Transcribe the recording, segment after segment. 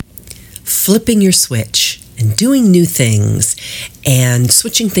flipping your switch and doing new things and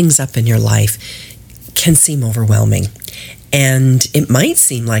switching things up in your life can seem overwhelming. And it might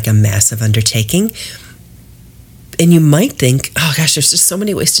seem like a massive undertaking. And you might think, oh gosh, there's just so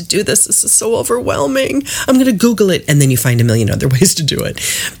many ways to do this. This is so overwhelming. I'm going to Google it. And then you find a million other ways to do it.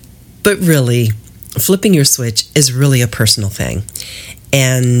 But really, flipping your switch is really a personal thing.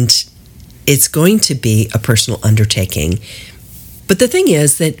 And it's going to be a personal undertaking. But the thing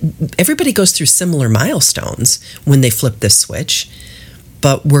is that everybody goes through similar milestones when they flip this switch.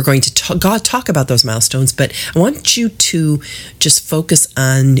 But we're going to talk about those milestones. But I want you to just focus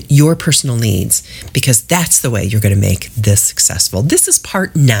on your personal needs, because that's the way you're going to make this successful. This is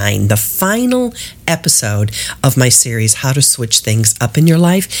part 9, the final episode of my series, How to Switch Things Up in Your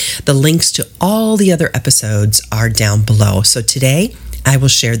Life. The links to all the other episodes are down below. So today, I will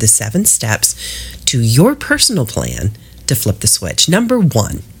share the 7 steps to your personal plan to flip the switch. Number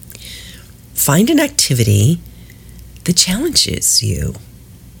 1, find an activity that challenges you.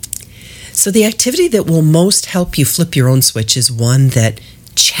 So the activity that will most help you flip your own switch is one that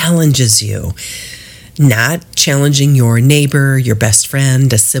challenges you. Not challenging your neighbor, your best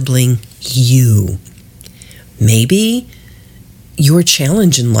friend, a sibling, you. Maybe your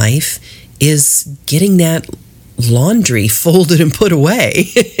challenge in life is getting that laundry folded and put away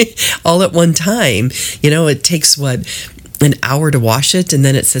all at one time. It takes an hour to wash it, and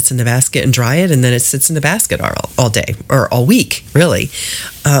then it sits in the basket and dry it, and then it sits in the basket all day or all week, really.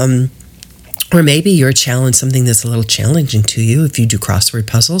 Or maybe you're challenged something that's a little challenging to you. If you do crossword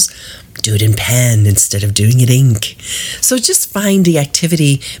puzzles, do it in pen instead of doing it ink. So just find the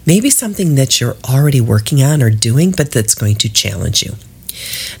activity, maybe something that you're already working on or doing, but that's going to challenge you.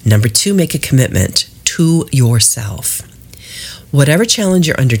 Number 2, make a commitment to yourself. Whatever challenge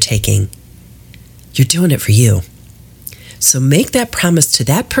you're undertaking, you're doing it for you. So make that promise to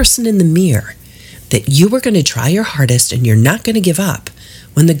that person in the mirror that you are going to try your hardest and you're not going to give up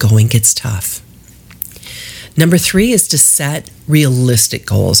when the going gets tough. Number 3 is to set realistic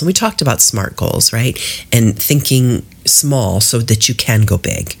goals. And we talked about SMART goals, right? And thinking small so that you can go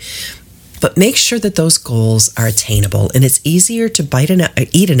big. But make sure that those goals are attainable. And it's easier to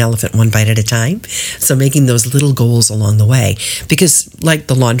eat an elephant one bite at a time. So making those little goals along the way. Because like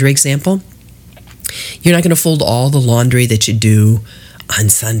the laundry example, you're not going to fold all the laundry that you do on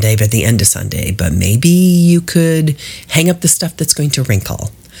Sunday, but at the end of Sunday. But maybe you could hang up the stuff that's going to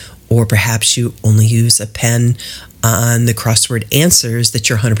wrinkle. Or perhaps you only use a pen on the crossword answers that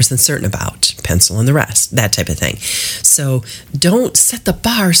you're 100% certain about. Pencil on the rest, that type of thing. So don't set the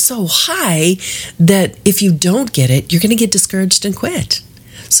bar so high that if you don't get it, you're going to get discouraged and quit.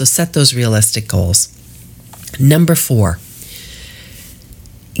 So set those realistic goals. Number 4,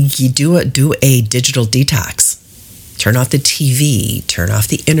 you do a digital detox. Turn off the TV, turn off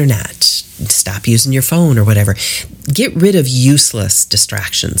the internet, stop using your phone or whatever. Get rid of useless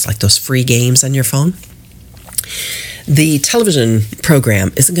distractions like those free games on your phone. The television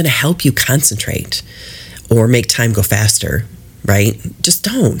program isn't going to help you concentrate or make time go faster, right? Just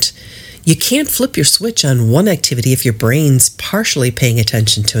don't. You can't flip your switch on one activity if your brain's partially paying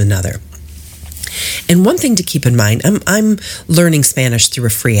attention to another. And one thing to keep in mind, I'm learning Spanish through a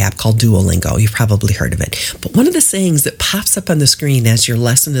free app called Duolingo. You've probably heard of it. But one of the sayings that pops up on the screen as your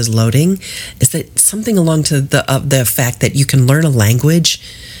lesson is loading is that something along to the fact that you can learn a language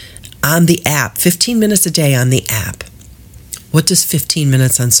on the app, 15 minutes a day on the app. What does 15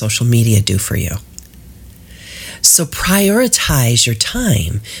 minutes on social media do for you? So prioritize your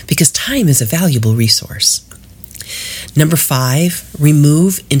time, because time is a valuable resource. Number 5,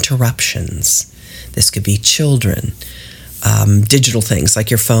 remove interruptions. This could be children, digital things like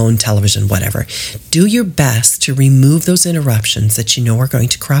your phone, television, whatever. Do your best to remove those interruptions that you know are going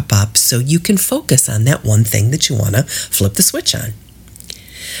to crop up so you can focus on that one thing that you want to flip the switch on.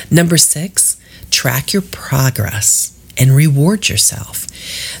 Number 6, track your progress and reward yourself.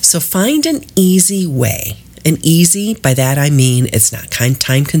 So find an easy way. And easy, by that I mean it's not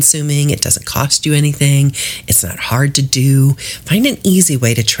time consuming, it doesn't cost you anything, it's not hard to do. Find an easy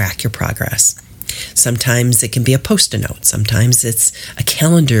way to track your progress. Sometimes it can be a Post-it note. Sometimes it's a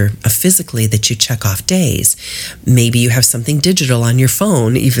calendar physically that you check off days. Maybe you have something digital on your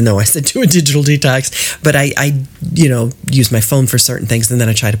phone, even though I said do a digital detox, but I use my phone for certain things and then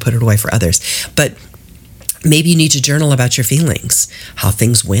I try to put it away for others. But maybe you need to journal about your feelings, how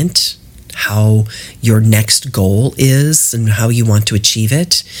things went, how your next goal is and how you want to achieve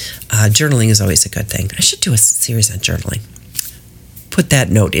it. Journaling is always a good thing. I should do a series on journaling. Put that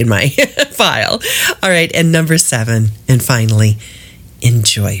note in my file. All right, and number 7, and finally,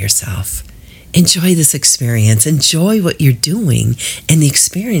 enjoy yourself. Enjoy this experience. Enjoy what you're doing and the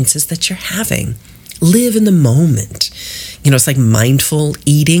experiences that you're having. Live in the moment. It's like mindful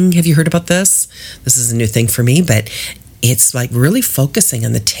eating. Have you heard about this? This is a new thing for me, but it's like really focusing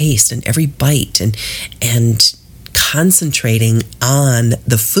on the taste and every bite and concentrating on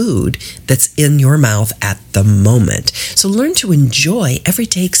the food that's in your mouth at the moment. So learn to enjoy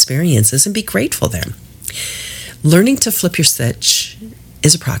everyday experiences and be grateful there. Learning to flip your switch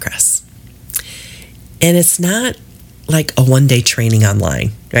is a progress. And it's not like a one-day training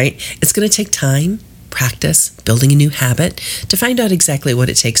online, right? It's going to take time, practice, building a new habit to find out exactly what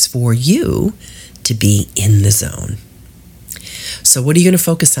it takes for you to be in the zone. So what are you going to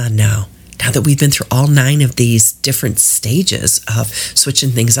focus on now? Now that we've been through all 9 of these different stages of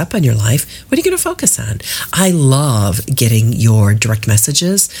switching things up in your life, what are you going to focus on? I love getting your direct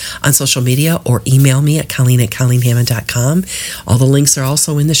messages on social media or email me at Colleen@ColleenHammond.com. All the links are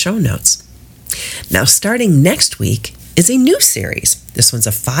also in the show notes. Now, starting next week is a new series. This one's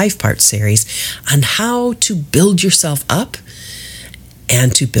a 5-part series on how to build yourself up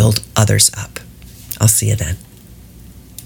and to build others up. I'll see you then.